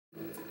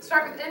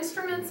Start with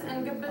instruments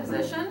in good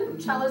position.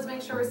 Cellos,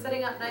 make sure we're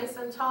sitting up nice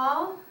and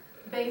tall.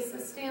 Bass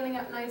is standing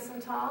up nice and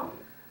tall.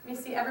 Let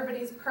me see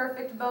everybody's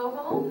perfect bow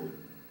hold.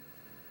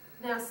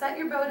 Now set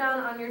your bow down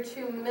on your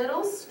 2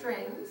 middle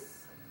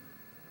strings.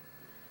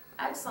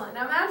 Excellent.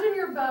 Now imagine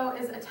your bow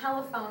is a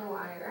telephone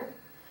wire,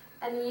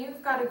 and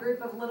you've got a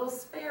group of little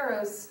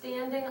sparrows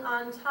standing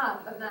on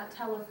top of that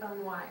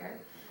telephone wire.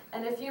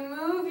 And if you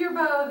move your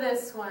bow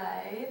this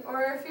way,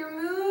 or if you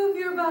move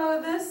your bow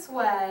this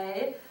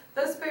way,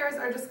 those sparrows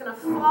are just going to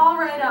fall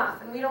right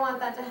off, and we don't want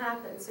that to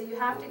happen. So you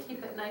have to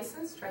keep it nice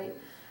and straight.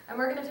 And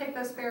we're going to take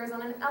those sparrows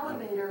on an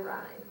elevator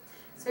ride.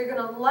 So you're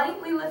going to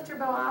lightly lift your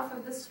bow off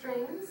of the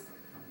strings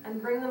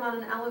and bring them on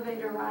an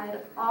elevator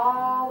ride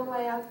all the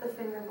way up the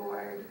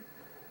fingerboard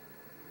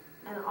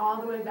and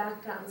all the way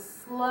back down.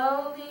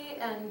 Slowly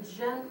and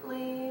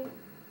gently,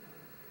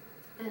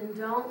 and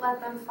don't let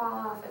them fall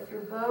off. If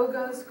your bow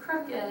goes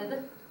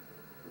crooked,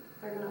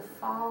 they're going to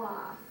fall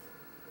off.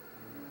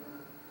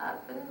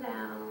 Up and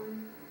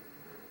down.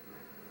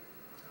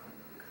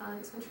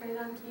 Concentrate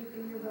on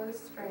keeping your bow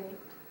straight.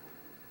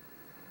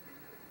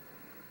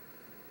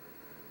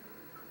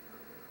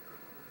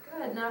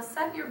 Good. Now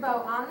set your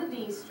bow on the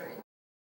D string.